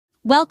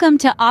Welcome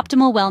to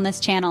Optimal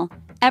Wellness Channel.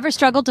 Ever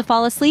struggled to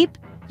fall asleep?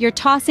 You're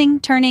tossing,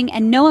 turning,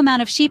 and no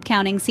amount of sheep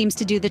counting seems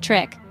to do the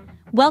trick.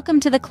 Welcome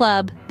to the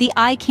club, the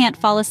I Can't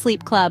Fall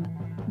Asleep Club.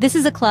 This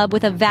is a club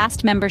with a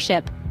vast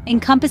membership,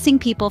 encompassing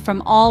people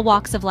from all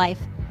walks of life.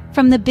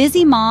 From the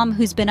busy mom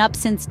who's been up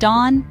since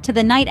dawn to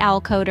the night owl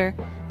coder,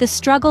 the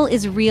struggle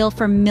is real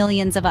for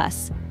millions of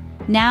us.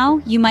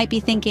 Now, you might be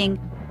thinking,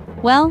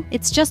 well,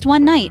 it's just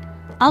one night.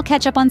 I'll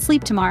catch up on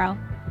sleep tomorrow.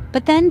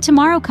 But then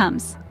tomorrow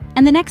comes,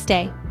 and the next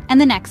day, and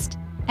the next.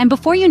 And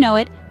before you know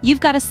it, you've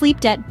got a sleep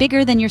debt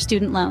bigger than your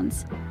student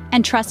loans.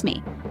 And trust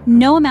me,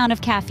 no amount of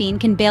caffeine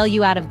can bail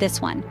you out of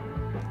this one.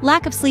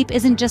 Lack of sleep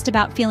isn't just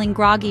about feeling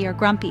groggy or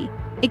grumpy.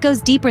 It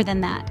goes deeper than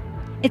that.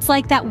 It's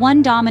like that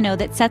one domino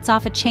that sets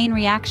off a chain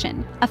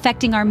reaction,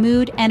 affecting our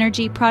mood,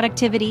 energy,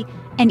 productivity,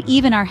 and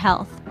even our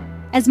health.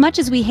 As much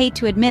as we hate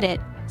to admit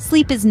it,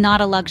 sleep is not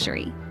a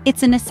luxury.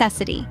 It's a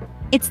necessity.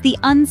 It's the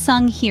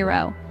unsung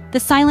hero, the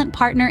silent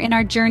partner in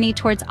our journey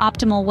towards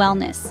optimal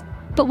wellness.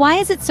 But why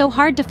is it so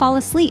hard to fall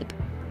asleep?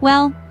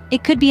 Well,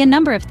 it could be a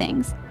number of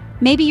things.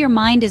 Maybe your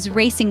mind is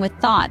racing with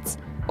thoughts,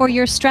 or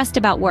you're stressed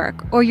about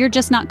work, or you're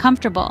just not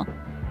comfortable.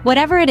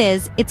 Whatever it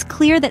is, it's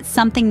clear that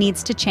something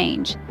needs to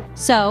change.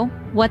 So,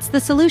 what's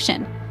the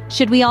solution?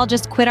 Should we all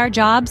just quit our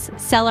jobs,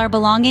 sell our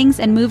belongings,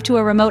 and move to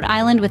a remote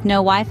island with no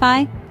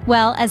Wi-Fi?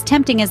 Well, as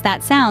tempting as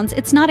that sounds,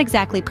 it's not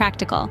exactly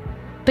practical.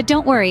 But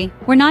don't worry,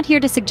 we're not here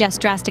to suggest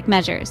drastic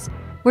measures.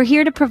 We're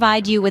here to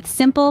provide you with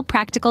simple,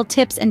 practical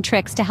tips and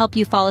tricks to help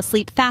you fall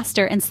asleep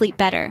faster and sleep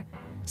better.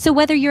 So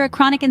whether you're a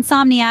chronic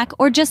insomniac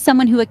or just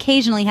someone who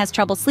occasionally has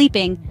trouble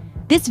sleeping,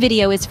 this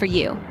video is for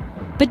you.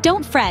 But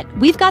don't fret,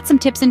 we've got some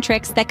tips and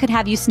tricks that could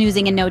have you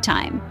snoozing in no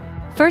time.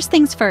 First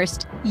things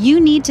first, you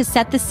need to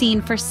set the scene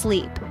for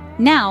sleep.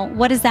 Now,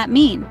 what does that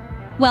mean?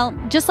 Well,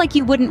 just like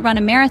you wouldn't run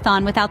a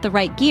marathon without the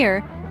right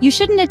gear, you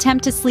shouldn't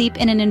attempt to sleep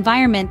in an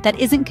environment that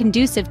isn't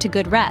conducive to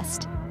good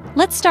rest.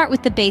 Let's start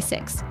with the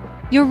basics.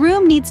 Your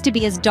room needs to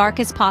be as dark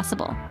as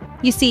possible.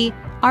 You see,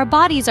 our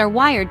bodies are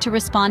wired to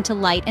respond to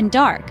light and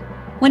dark.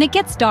 When it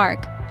gets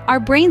dark, our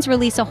brains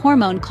release a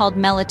hormone called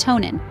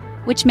melatonin,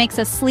 which makes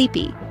us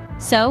sleepy.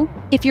 So,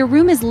 if your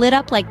room is lit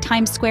up like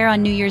Times Square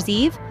on New Year's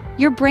Eve,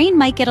 your brain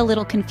might get a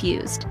little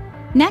confused.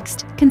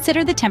 Next,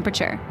 consider the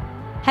temperature.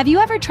 Have you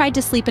ever tried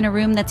to sleep in a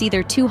room that's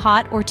either too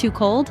hot or too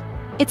cold?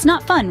 It's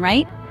not fun,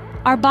 right?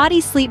 Our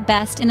bodies sleep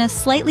best in a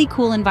slightly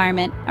cool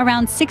environment,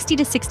 around 60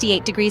 to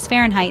 68 degrees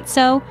Fahrenheit,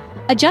 so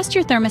adjust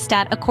your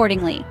thermostat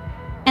accordingly.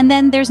 And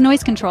then there's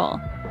noise control.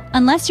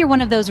 Unless you're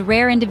one of those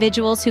rare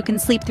individuals who can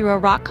sleep through a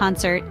rock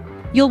concert,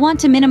 you'll want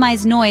to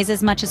minimize noise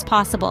as much as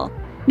possible.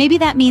 Maybe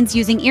that means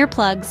using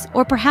earplugs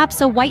or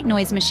perhaps a white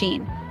noise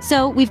machine.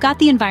 So we've got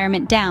the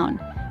environment down.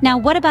 Now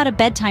what about a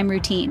bedtime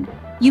routine?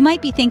 You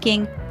might be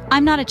thinking,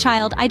 I'm not a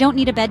child, I don't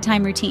need a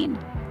bedtime routine.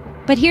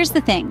 But here's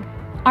the thing,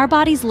 our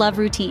bodies love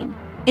routine.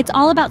 It's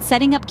all about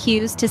setting up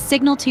cues to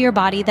signal to your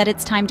body that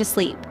it's time to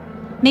sleep.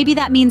 Maybe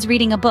that means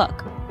reading a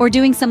book, or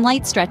doing some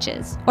light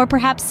stretches, or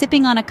perhaps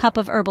sipping on a cup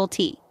of herbal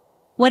tea.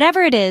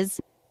 Whatever it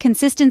is,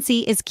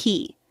 consistency is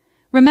key.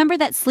 Remember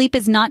that sleep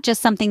is not just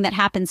something that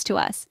happens to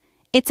us.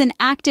 It's an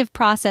active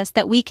process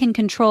that we can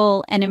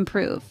control and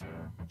improve.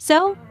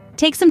 So,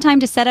 take some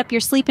time to set up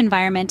your sleep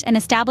environment and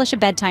establish a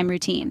bedtime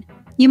routine.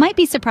 You might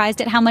be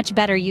surprised at how much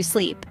better you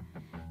sleep.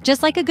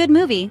 Just like a good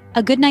movie,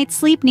 a good night's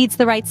sleep needs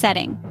the right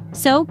setting.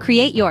 So,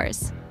 create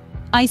yours.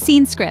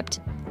 Scene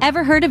script.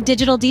 Ever heard of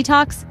digital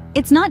detox?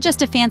 It's not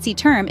just a fancy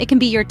term, it can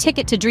be your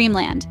ticket to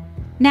dreamland.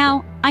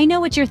 Now, I know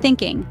what you're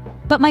thinking,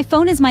 but my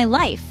phone is my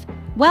life.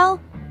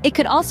 Well, it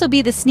could also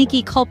be the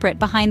sneaky culprit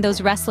behind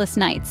those restless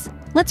nights.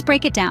 Let's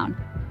break it down.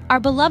 Our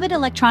beloved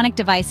electronic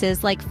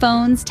devices like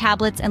phones,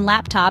 tablets, and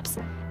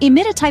laptops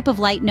emit a type of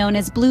light known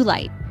as blue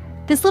light.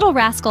 This little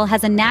rascal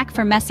has a knack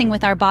for messing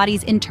with our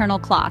body's internal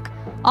clock,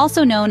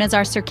 also known as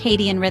our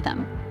circadian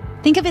rhythm.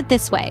 Think of it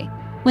this way.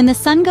 When the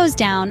sun goes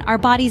down, our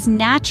bodies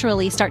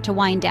naturally start to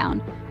wind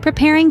down,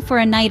 preparing for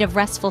a night of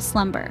restful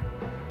slumber.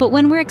 But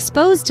when we're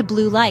exposed to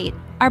blue light,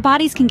 our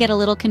bodies can get a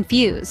little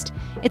confused.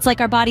 It's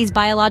like our body's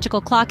biological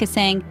clock is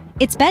saying,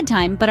 it's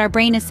bedtime, but our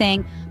brain is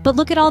saying, but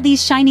look at all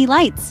these shiny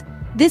lights.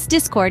 This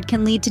discord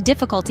can lead to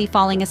difficulty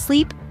falling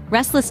asleep,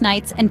 restless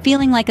nights, and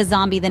feeling like a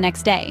zombie the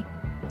next day.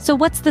 So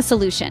what's the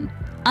solution?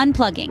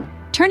 Unplugging.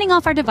 Turning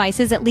off our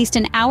devices at least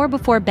an hour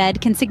before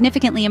bed can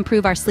significantly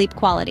improve our sleep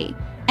quality.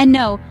 And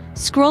no,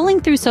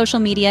 scrolling through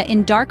social media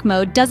in dark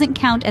mode doesn't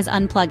count as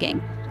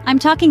unplugging. I'm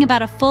talking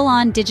about a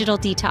full-on digital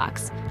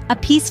detox, a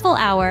peaceful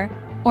hour,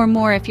 or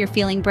more if you're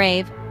feeling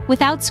brave,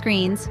 without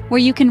screens,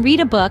 where you can read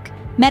a book,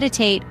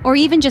 meditate, or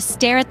even just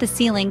stare at the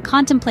ceiling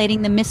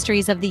contemplating the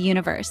mysteries of the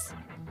universe.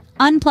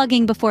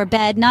 Unplugging before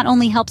bed not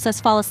only helps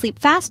us fall asleep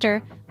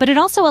faster, but it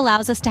also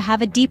allows us to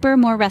have a deeper,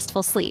 more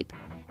restful sleep.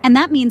 And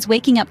that means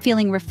waking up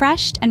feeling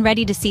refreshed and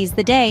ready to seize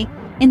the day,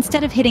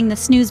 instead of hitting the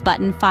snooze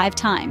button 5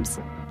 times.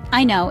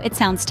 I know, it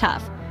sounds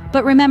tough,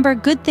 but remember,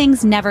 good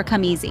things never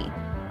come easy.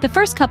 The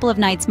first couple of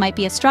nights might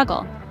be a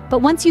struggle,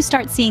 but once you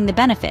start seeing the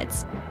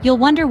benefits, you'll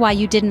wonder why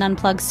you didn't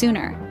unplug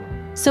sooner.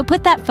 So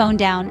put that phone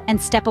down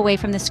and step away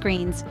from the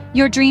screens.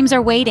 Your dreams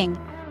are waiting.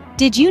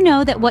 Did you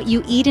know that what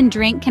you eat and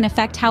drink can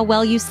affect how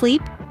well you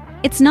sleep?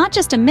 It's not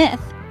just a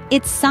myth,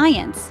 it's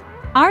science.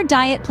 Our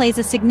diet plays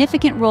a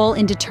significant role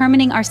in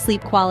determining our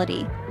sleep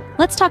quality.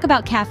 Let's talk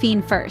about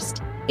caffeine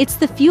first. It's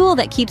the fuel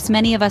that keeps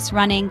many of us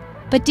running,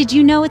 but did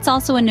you know it's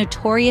also a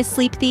notorious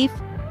sleep thief?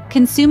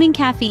 Consuming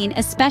caffeine,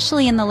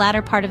 especially in the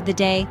latter part of the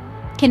day,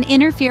 can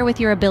interfere with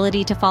your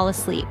ability to fall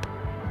asleep.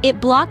 It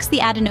blocks the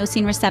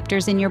adenosine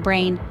receptors in your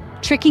brain,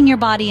 tricking your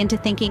body into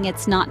thinking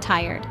it's not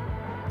tired.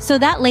 So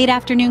that late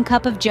afternoon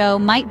cup of joe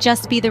might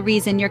just be the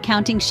reason you're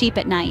counting sheep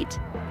at night.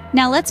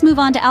 Now let's move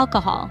on to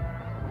alcohol.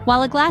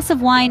 While a glass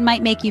of wine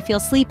might make you feel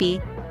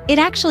sleepy, it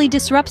actually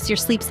disrupts your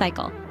sleep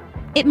cycle.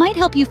 It might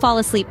help you fall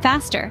asleep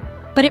faster,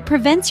 but it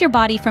prevents your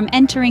body from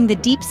entering the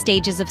deep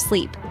stages of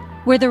sleep,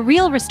 where the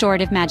real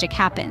restorative magic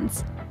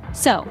happens.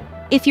 So,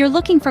 if you're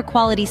looking for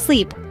quality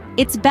sleep,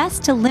 it's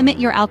best to limit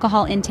your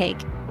alcohol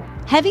intake.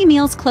 Heavy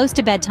meals close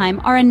to bedtime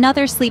are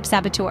another sleep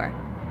saboteur.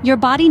 Your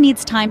body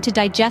needs time to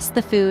digest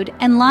the food,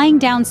 and lying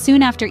down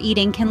soon after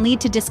eating can lead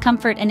to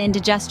discomfort and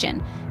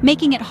indigestion,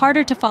 making it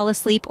harder to fall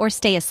asleep or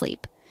stay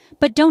asleep.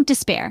 But don't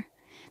despair.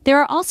 There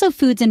are also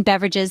foods and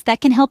beverages that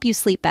can help you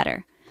sleep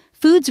better.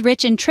 Foods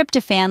rich in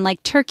tryptophan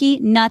like turkey,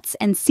 nuts,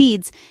 and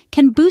seeds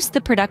can boost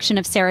the production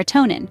of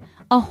serotonin,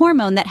 a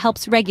hormone that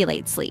helps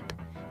regulate sleep.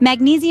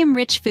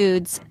 Magnesium-rich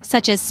foods,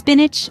 such as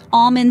spinach,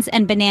 almonds,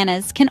 and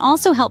bananas, can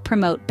also help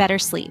promote better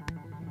sleep.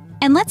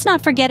 And let's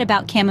not forget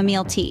about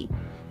chamomile tea.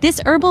 This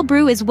herbal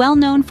brew is well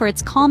known for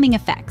its calming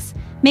effects,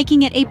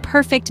 making it a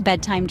perfect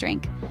bedtime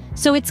drink.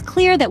 So it's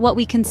clear that what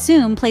we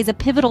consume plays a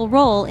pivotal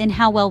role in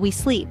how well we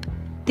sleep.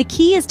 The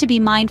key is to be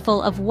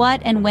mindful of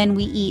what and when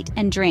we eat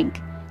and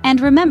drink.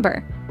 And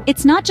remember,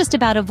 it's not just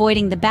about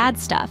avoiding the bad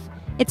stuff,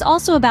 it's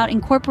also about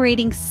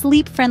incorporating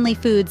sleep-friendly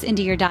foods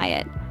into your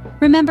diet.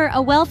 Remember,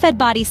 a well-fed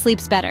body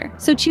sleeps better,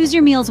 so choose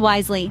your meals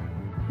wisely.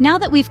 Now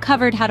that we've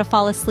covered how to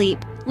fall asleep,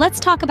 let's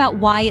talk about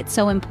why it's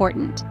so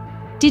important.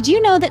 Did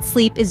you know that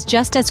sleep is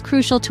just as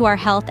crucial to our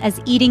health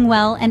as eating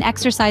well and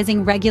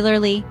exercising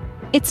regularly?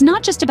 It's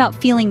not just about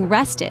feeling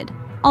rested,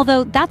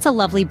 although that's a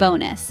lovely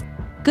bonus.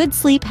 Good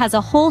sleep has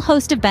a whole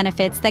host of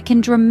benefits that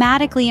can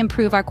dramatically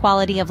improve our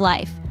quality of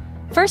life.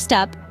 First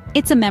up,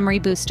 it's a memory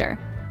booster.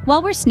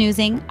 While we're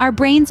snoozing, our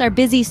brains are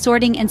busy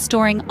sorting and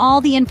storing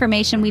all the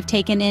information we've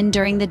taken in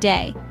during the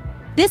day.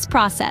 This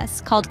process,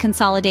 called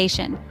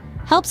consolidation,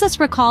 helps us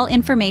recall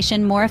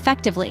information more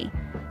effectively.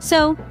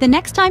 So, the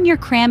next time you're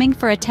cramming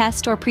for a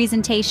test or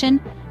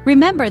presentation,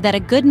 remember that a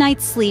good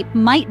night's sleep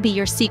might be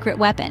your secret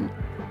weapon.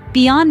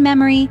 Beyond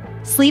memory,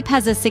 sleep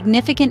has a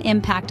significant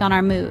impact on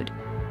our mood.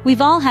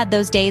 We've all had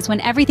those days when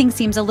everything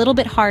seems a little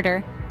bit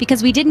harder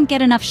because we didn't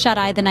get enough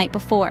shut-eye the night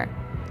before.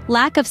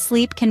 Lack of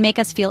sleep can make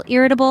us feel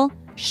irritable,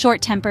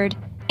 short-tempered,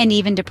 and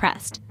even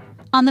depressed.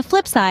 On the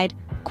flip side,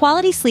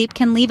 quality sleep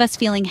can leave us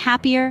feeling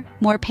happier,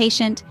 more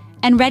patient,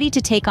 and ready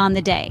to take on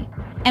the day.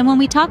 And when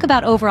we talk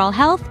about overall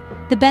health,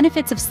 the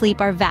benefits of sleep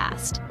are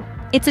vast.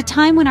 It's a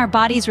time when our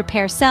bodies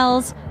repair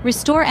cells,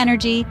 restore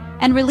energy,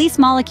 and release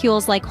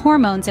molecules like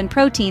hormones and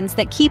proteins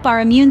that keep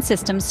our immune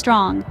system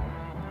strong.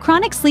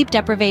 Chronic sleep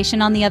deprivation,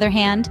 on the other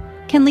hand,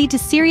 can lead to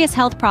serious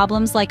health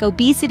problems like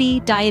obesity,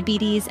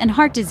 diabetes, and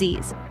heart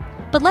disease.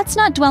 But let's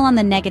not dwell on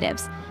the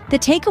negatives. The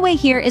takeaway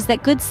here is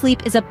that good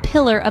sleep is a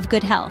pillar of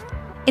good health.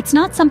 It's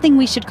not something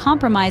we should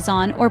compromise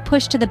on or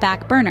push to the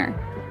back burner.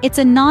 It's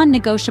a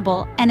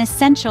non-negotiable, an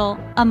essential,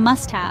 a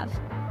must-have.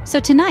 So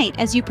tonight,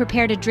 as you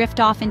prepare to drift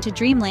off into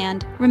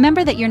dreamland,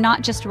 remember that you're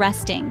not just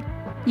resting.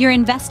 You're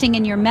investing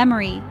in your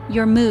memory,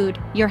 your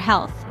mood, your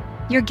health.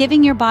 You're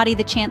giving your body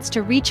the chance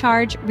to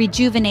recharge,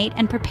 rejuvenate,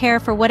 and prepare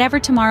for whatever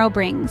tomorrow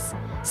brings.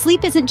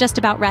 Sleep isn't just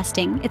about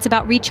resting, it's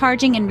about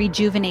recharging and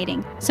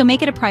rejuvenating. So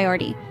make it a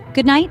priority.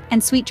 Good night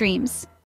and sweet dreams.